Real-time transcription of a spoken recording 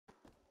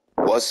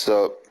What's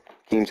up,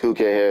 Team 2K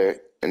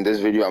here. In this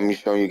video, I'm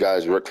showing you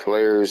guys Ric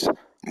Flair's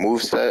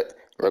moveset.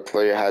 Ric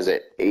Flair has an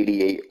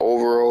 88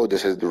 overall.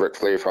 This is the Ric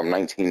Flair from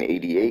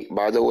 1988,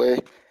 by the way.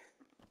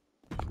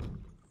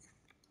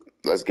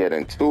 Let's get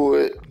into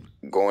it.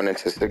 Going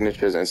into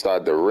signatures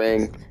inside the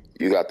ring,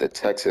 you got the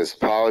Texas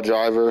Power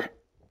Driver.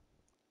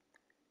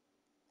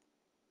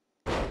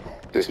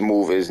 This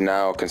move is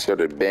now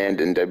considered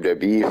banned in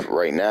WWE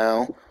right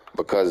now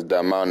because the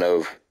amount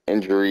of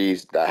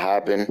injuries that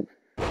happen.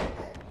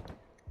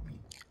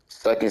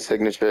 Second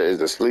signature is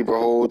the sleeper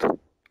hold.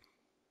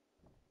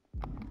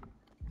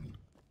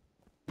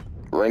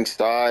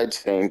 Ringside,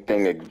 same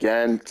thing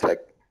again,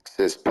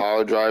 Texas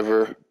Power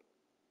Driver.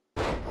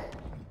 And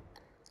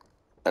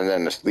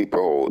then the sleeper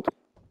hold.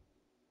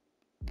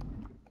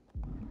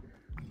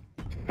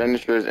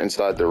 Finishers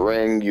inside the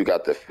ring, you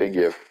got the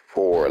figure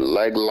 4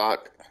 leg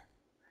lock.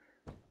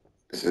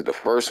 This is the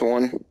first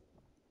one.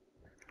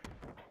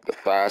 The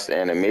fast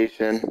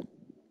animation.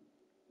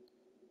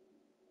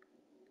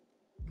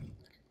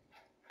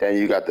 Then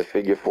you got the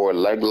figure 4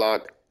 leg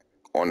lock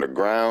on the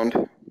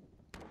ground.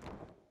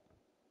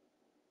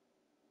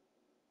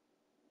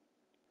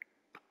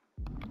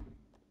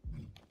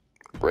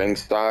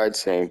 Ringside,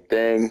 same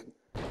thing.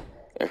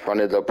 In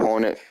front of the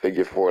opponent,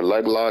 figure 4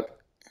 leg lock.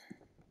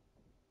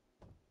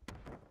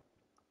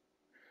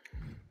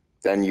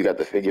 Then you got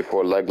the figure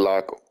 4 leg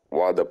lock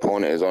while the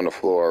opponent is on the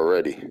floor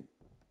already.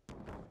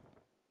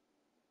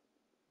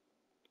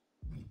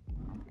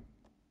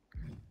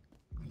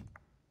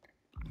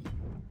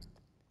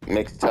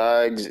 Mixed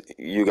tags,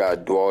 you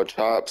got dual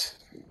chops.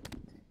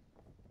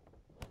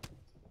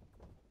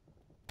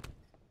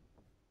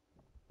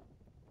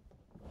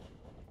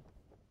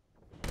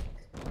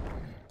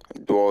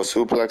 Dual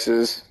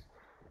suplexes.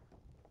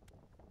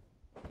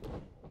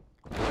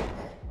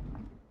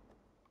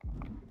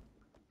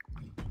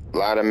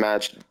 Ladder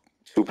match,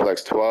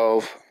 suplex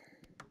 12.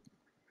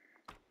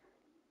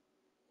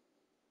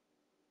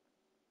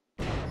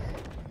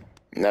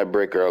 Net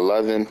breaker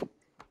 11.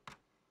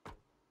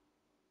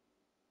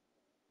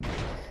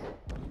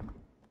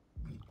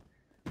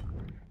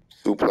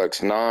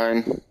 Suplex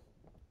 9.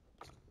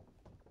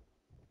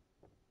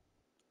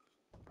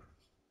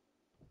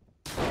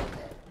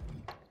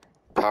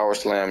 Power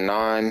slam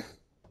 9.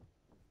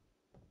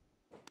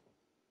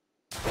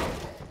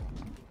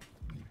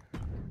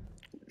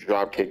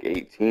 Drop kick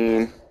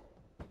 18.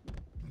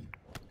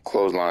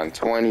 Clothesline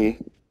 20.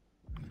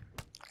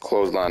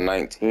 Clothesline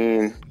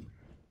 19.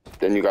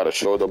 Then you got a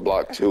shoulder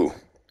block 2.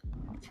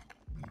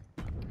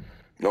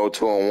 No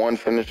 2-on-1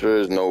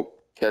 finishers, no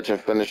catching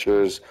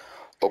finishers.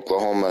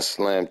 Oklahoma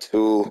Slam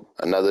 2,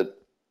 another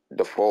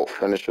default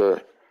finisher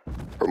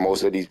for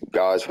most of these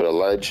guys for the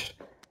ledge.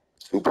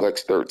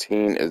 Suplex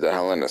 13 is the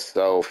Hell in a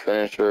Cell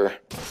finisher.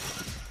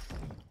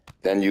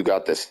 Then you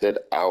got the Sit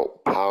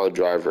Out Power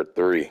Driver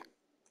 3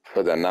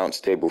 for the announce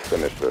table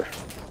finisher.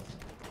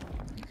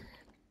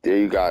 There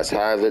you guys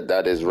have it.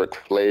 That is Ric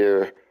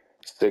Flair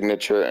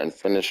signature and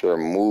finisher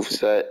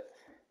moveset.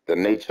 The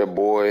Nature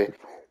Boy.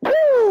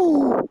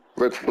 Woo!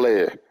 Ric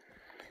Flair.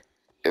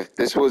 If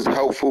this was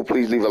helpful,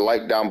 please leave a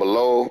like down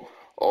below.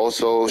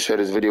 Also, share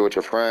this video with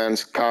your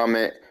friends.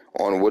 Comment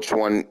on which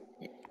one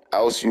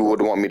else you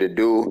would want me to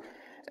do.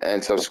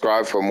 And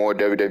subscribe for more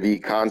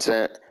WWE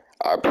content.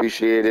 I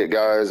appreciate it,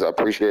 guys. I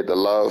appreciate the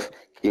love.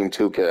 Team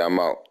 2K, I'm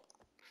out.